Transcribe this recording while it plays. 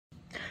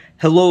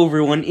Hello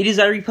everyone, it is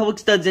iRepublic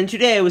Studs, and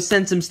today I was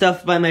sent some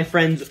stuff by my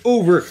friends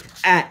over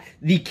at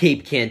the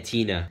Cape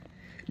Cantina.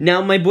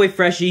 Now, my boy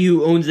Freshie,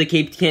 who owns the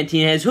Cape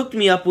Cantina, has hooked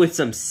me up with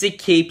some sick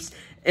capes,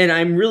 and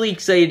I'm really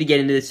excited to get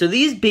into this. So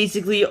these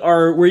basically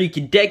are where you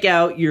can deck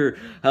out your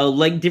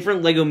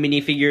different Lego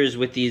minifigures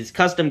with these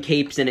custom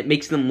capes, and it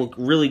makes them look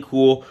really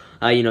cool.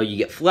 You know, you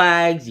get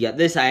flags, you got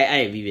this, I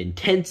have even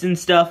tents and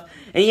stuff,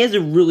 and he has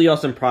a really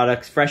awesome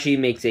product. Freshie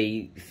makes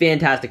a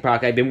fantastic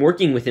product. I've been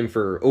working with him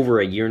for over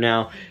a year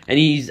now, and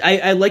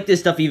I like this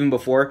stuff even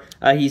before.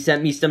 He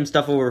sent me some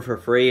stuff over for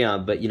free,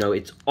 but, you know,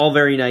 it's all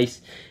very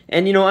nice,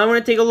 and, you know, I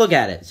want to take a look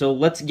at it, so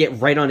let's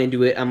get right on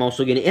into it. I'm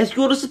also going to ask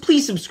you all to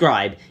please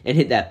subscribe and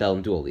hit that bell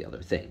and do all the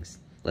other things.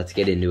 Let's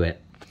get into it.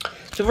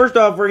 So first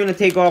off, we're going to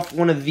take off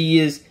one of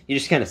these. You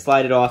just kind of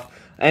slide it off.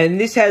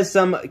 And this has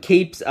some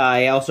capes.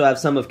 I also have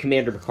some of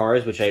Commander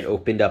Bacara's, which I had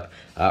opened up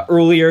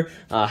earlier.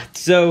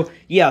 So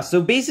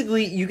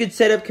basically, you could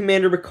set up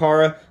Commander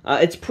Bacara.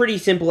 It's pretty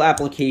simple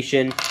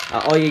application.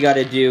 All you got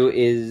to do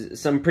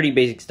is some pretty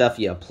basic stuff.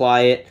 You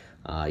apply it.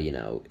 You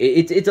know,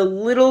 it's a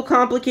little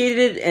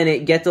complicated, and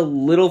it gets a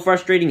little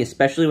frustrating,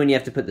 especially when you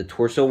have to put the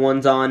torso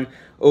ones on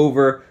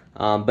over.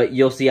 But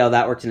you'll see how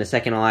that works in a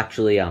second. I'll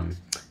actually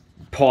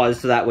pause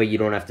so that way you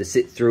don't have to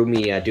sit through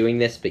me doing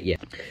this, but yeah.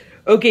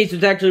 Okay, so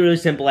it's actually really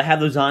simple. I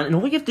have those on, and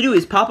all you have to do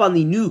is pop on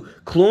the new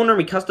Clone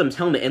Army Customs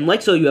helmet, and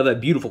like so, you have a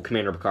beautiful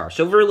Commander Bacara.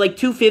 So for like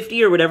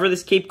 $2.50 or whatever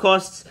this cape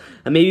costs,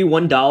 maybe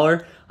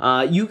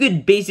 $1, you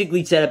could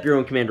basically set up your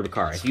own Commander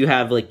Bacara if you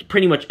have like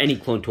pretty much any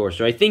clone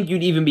torso. I think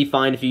you'd even be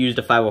fine if you used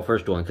a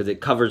 501st one, because it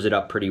covers it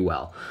up pretty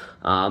well.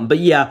 But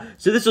yeah,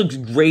 so this looks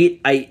great.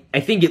 I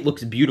think it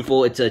looks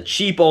beautiful. It's a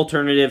cheap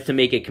alternative to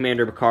make a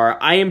Commander Bacara.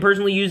 I am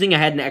personally using, I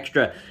had an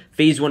extra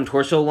Phase 1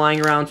 torso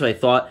lying around, so I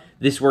thought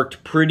this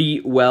worked pretty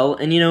well,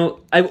 and you know,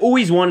 I've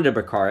always wanted a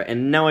Bacara,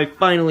 and now I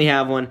finally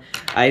have one.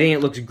 I think it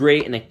looks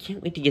great, and I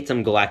can't wait to get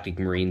some Galactic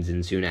Marines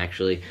in soon,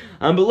 actually.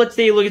 But let's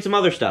take a look at some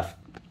other stuff.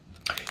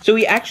 So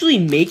he actually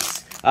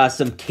makes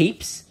some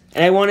capes,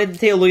 and I wanted to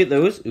take a look at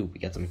those. Ooh, we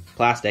got some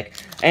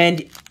plastic.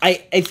 And I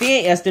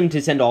think I asked him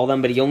to send all of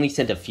them, but he only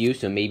sent a few,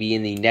 so maybe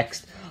in the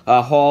next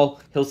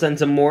haul, he'll send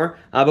some more.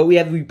 But we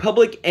have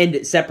Republic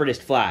and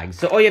Separatist flags.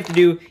 So all you have to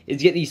do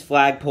is get these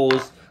flag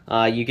poles.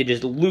 You could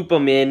just loop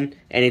them in,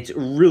 and it's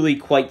really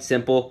quite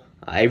simple.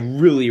 I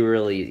really,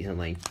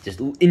 like, just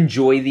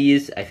enjoy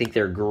these. I think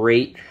they're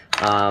great.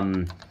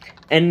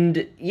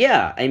 And,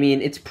 yeah, I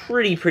mean, it's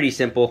pretty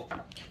simple.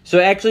 So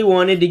I actually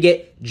wanted to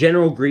get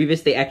General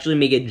Grievous. They actually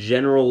make a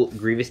General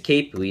Grievous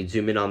cape. We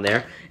zoom in on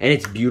there. And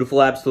it's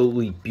beautiful,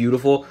 absolutely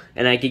beautiful.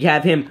 And I could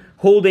have him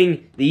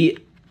holding the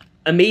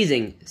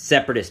amazing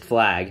Separatist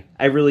flag.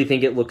 I really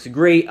think it looks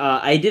great.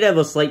 I did have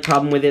a slight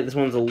problem with it. This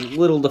one's a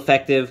little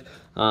defective.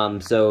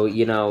 So,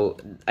 you know,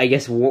 I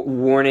guess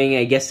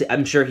warning,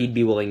 I'm sure he'd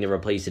be willing to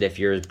replace it if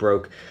yours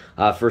broke,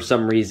 for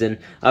some reason.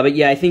 But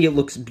yeah, I think it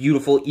looks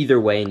beautiful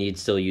either way, and you'd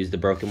still use the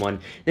broken one.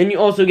 Then you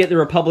also get the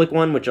Republic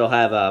one, which I'll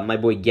have, my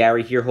boy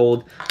Gary here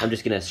hold. I'm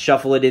just gonna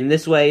shuffle it in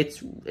this way.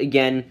 It's,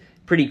 again,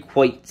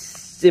 quite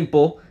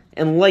simple.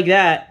 And like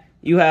that,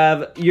 you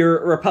have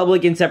your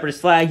Republic and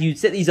Separatist flag. You'd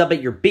set these up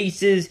at your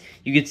bases.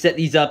 You could set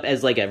these up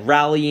as like a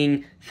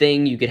rallying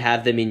thing. You could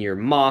have them in your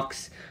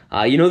mocks.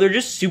 You know, they're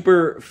just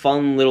super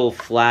fun little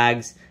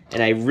flags,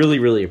 and I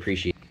really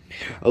appreciate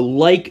it. A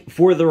like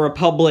for the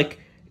Republic,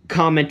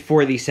 comment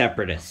for the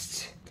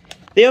Separatists.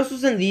 They also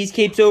sent these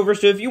capes over,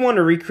 so if you want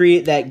to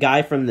recreate that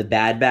guy from the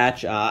Bad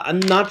Batch, I'm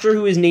not sure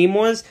who his name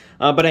was,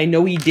 but I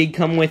know he did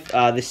come with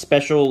this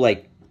special,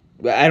 like,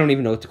 I don't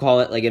even know what to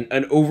call it, like an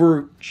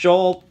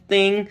overshawl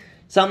thing.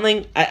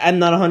 Something, I'm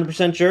not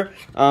 100% sure,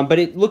 but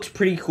it looks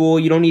pretty cool.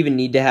 You don't even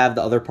need to have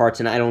the other parts,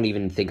 and I don't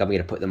even think I'm going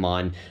to put them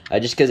on,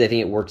 just because I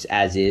think it works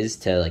as is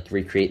to, like,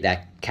 recreate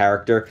that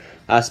character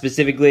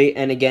specifically.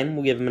 And again,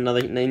 we'll give him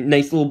another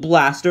nice little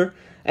blaster,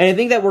 and I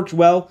think that works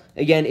well.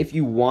 Again, if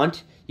you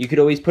want, you could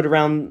always put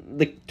around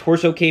the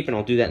torso cape, and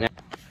I'll do that now.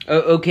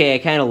 Okay, I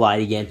kind of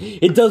lied again.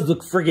 It does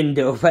look friggin'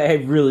 dope. I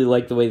really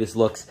like the way this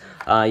looks.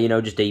 You know,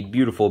 just a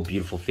beautiful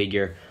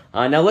figure.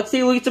 Now let's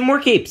take a look at some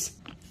more capes.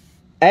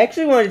 I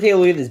actually wanted to take a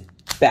look at this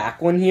back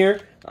one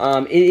here.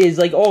 It is,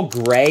 like, all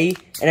gray,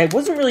 and I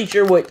wasn't really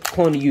sure what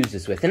clone to use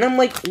this with. And I'm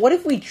like, what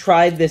if we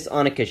tried this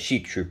on a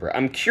Kashyyyk Trooper?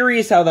 I'm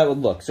curious how that would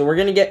look. So we're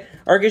going to get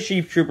our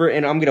Kashyyyk Trooper,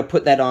 and I'm going to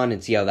put that on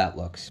and see how that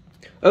looks.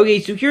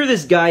 Okay, so here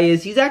this guy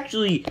is. He's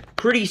actually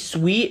pretty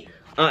sweet.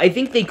 I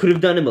think they could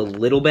have done him a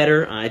little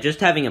better.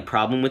 Just having a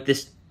problem with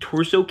this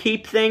torso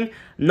cape thing.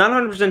 I'm not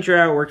 100% sure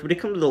how it works, but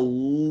it comes with a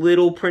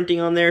little printing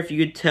on there, if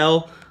you could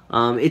tell.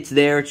 It's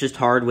there, it's just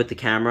hard with the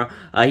camera.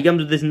 He comes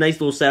with this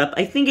nice little setup.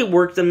 I think it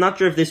works. I'm not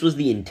sure if this was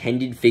the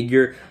intended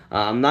figure.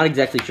 I'm not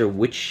exactly sure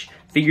which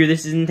figure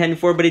this is intended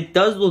for, but it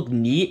does look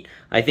neat.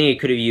 I think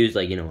it could have used,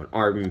 like, you know, an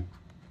arm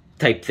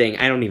type thing.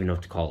 I don't even know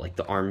what to call it, like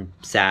the arm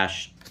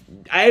sash.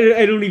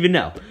 I don't even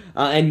know.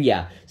 And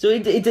yeah, so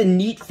it's a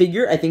neat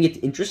figure. I think it's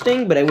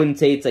interesting, but I wouldn't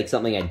say it's, like,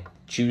 something I'd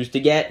choose to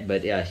get,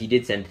 but he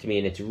did send it to me,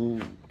 and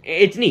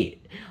it's neat.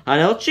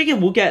 Now let's check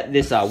and look at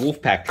this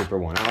Wolfpack Trooper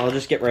one. I'll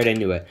just get right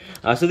into it.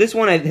 So this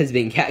one has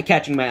been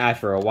catching my eye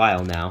for a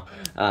while now.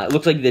 It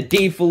looks like the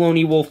Dave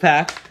Filoni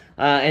Wolfpack,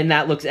 and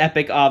that looks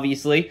epic,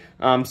 obviously.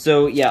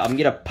 So yeah, I'm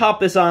gonna pop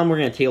this on. We're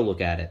gonna take a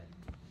look at it.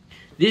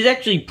 This is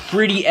actually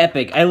pretty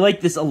epic. I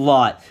like this a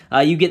lot.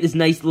 You get this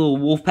nice little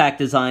Wolfpack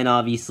design,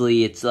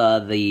 obviously. It's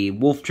the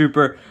Wolf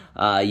Trooper.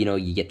 You know,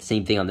 you get the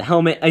same thing on the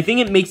helmet. I think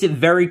it makes it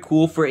very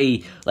cool for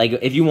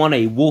if you want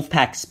a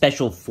Wolfpack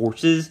Special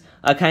Forces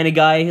kind of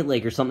guy,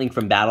 or something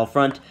from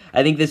Battlefront.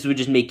 I think this would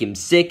just make him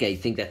sick. I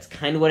think that's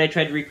kind of what I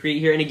tried to recreate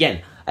here. And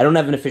again, I don't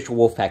have an official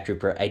Wolfpack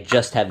Trooper. I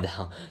just have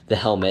the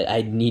helmet.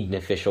 I need an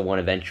official one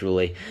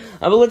eventually.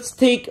 But let's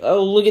take a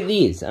look at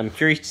these. I'm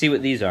curious to see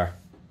what these are.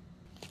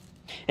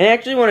 And I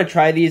actually want to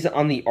try these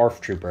on the ARF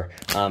Trooper,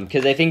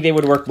 because I think they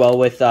would work well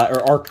with,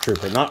 or ARC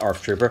Trooper, not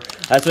ARF Trooper,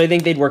 so I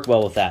think they'd work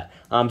well with that.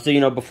 So, you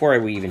know, before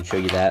we even show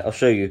you that, I'll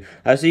show you.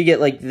 So you get,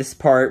 this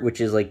part, which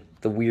is,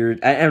 the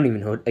weird, I don't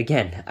even know,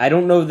 again, I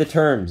don't know the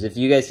terms. If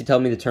you guys could tell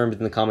me the terms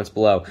in the comments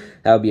below,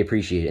 that would be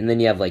appreciated. And then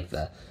you have,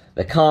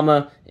 the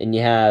comma, and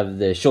you have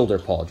the shoulder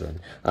pauldron.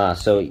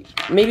 So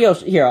maybe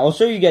I'll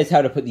show you guys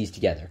how to put these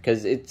together,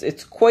 because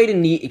it's quite a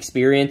neat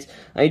experience.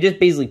 You just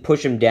basically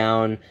push them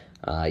down.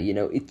 You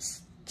know, it's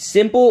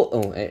simple.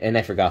 Oh, and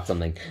I forgot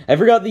something. I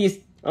forgot these.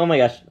 Oh my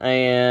gosh, I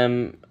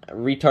am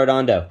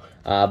retardondo.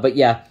 But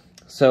yeah,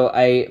 so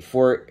I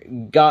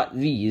forgot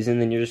these,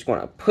 and then you're just going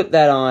to put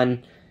that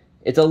on.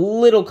 It's a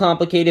little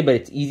complicated, but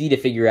it's easy to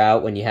figure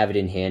out when you have it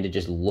in hand. It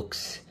just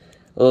looks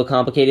a little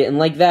complicated, and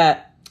like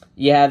that,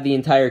 you have the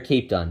entire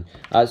cape done.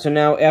 So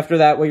now, after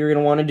that, what you're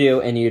going to want to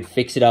do, and you'd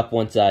fix it up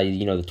once,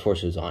 you know, the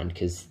torso's on,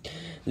 because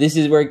this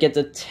is where it gets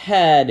a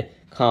tad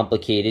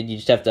complicated. You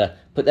just have to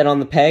put that on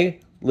the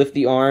peg, lift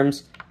the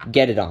arms,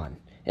 get it on.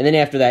 And then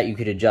after that, you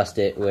could adjust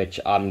it, which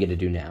I'm going to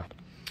do now.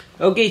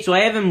 Okay, so I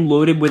have him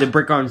loaded with a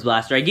Brick Arms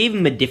Blaster. I gave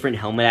him a different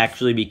helmet,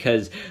 actually,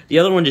 because the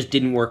other one just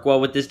didn't work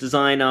well with this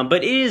design.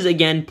 But it is,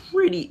 again,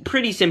 pretty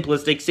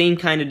simplistic. Same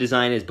kind of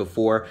design as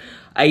before.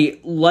 I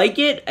like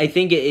it. I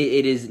think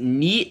it is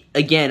neat.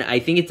 Again, I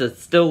think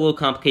it's still a little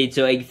complicated,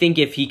 so I think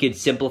if he could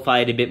simplify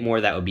it a bit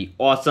more, that would be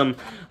awesome.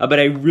 But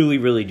I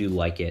really do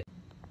like it.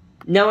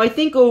 Now, I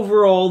think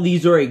overall,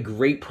 these are a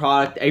great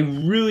product. I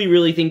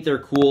really think they're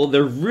cool.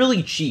 They're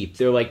really cheap.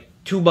 They're like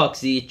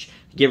 $2 each,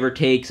 give or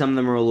take. Some of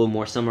them are a little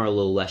more, some are a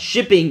little less.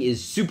 Shipping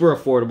is super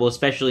affordable,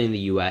 especially in the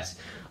US.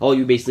 All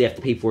you basically have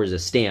to pay for is a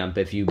stamp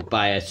if you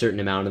buy a certain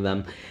amount of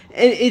them.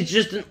 And it's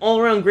just an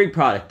all-around great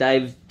product.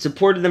 I've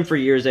supported them for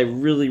years. I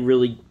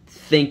really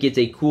think it's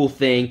a cool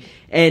thing.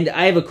 And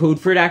I have a code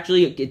for it,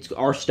 actually. It's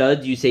our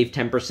studs. You save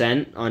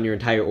 10% on your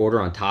entire order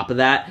on top of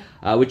that,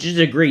 which is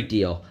a great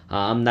deal.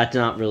 That's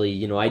not really,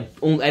 you know, I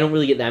don't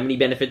really get that many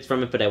benefits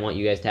from it, but I want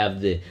you guys to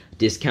have the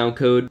discount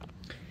code.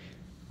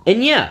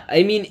 And yeah,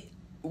 I mean,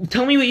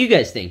 tell me what you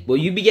guys think. Will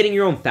you be getting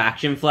your own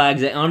faction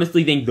flags? I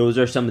honestly think those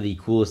are some of the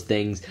coolest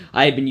things.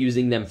 I've been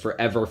using them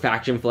forever.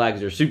 Faction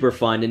flags are super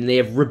fun, and they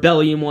have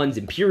Rebellion ones,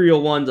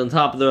 Imperial ones on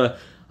top of the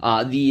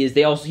these.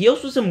 He also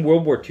has some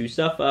World War II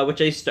stuff,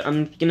 which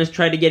I'm gonna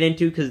try to get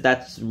into because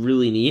that's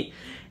really neat.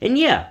 And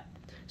yeah,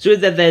 so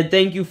with that,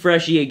 thank you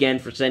Freshie again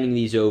for sending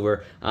these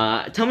over.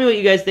 Tell me what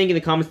you guys think in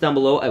the comments down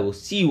below. I will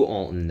see you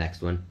all in the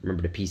next one.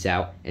 Remember to peace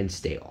out and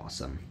stay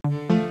awesome.